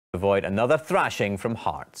Avoid another thrashing from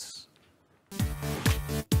Hearts.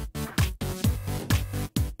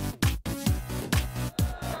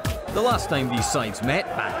 The last time these sides met,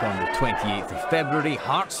 back on the 28th of February,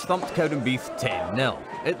 Hearts thumped Cowdenbeath 10-0.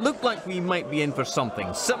 It looked like we might be in for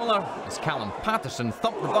something similar as Callum Patterson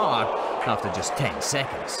thumped the bar after just 10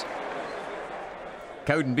 seconds.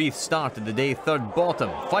 Cowdenbeath started the day third bottom,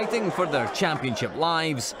 fighting for their championship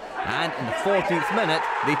lives, and in the 14th minute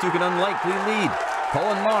they took an unlikely lead.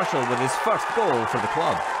 Colin Marshall with his first goal for the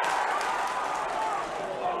club.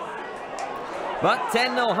 But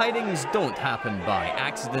 10-0 hidings don't happen by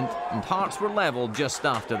accident, and Hearts were levelled just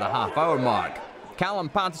after the half-hour mark. Callum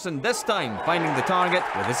Patterson this time finding the target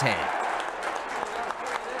with his head.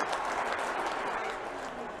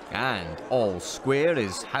 And all square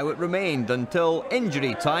is how it remained until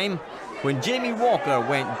injury time, when Jamie Walker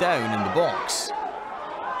went down in the box.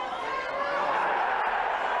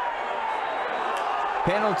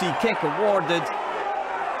 Penalty kick awarded.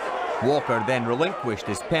 Walker then relinquished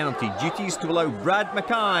his penalty duties to allow Brad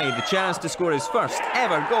Mackay the chance to score his first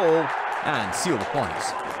ever goal and seal the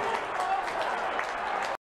points.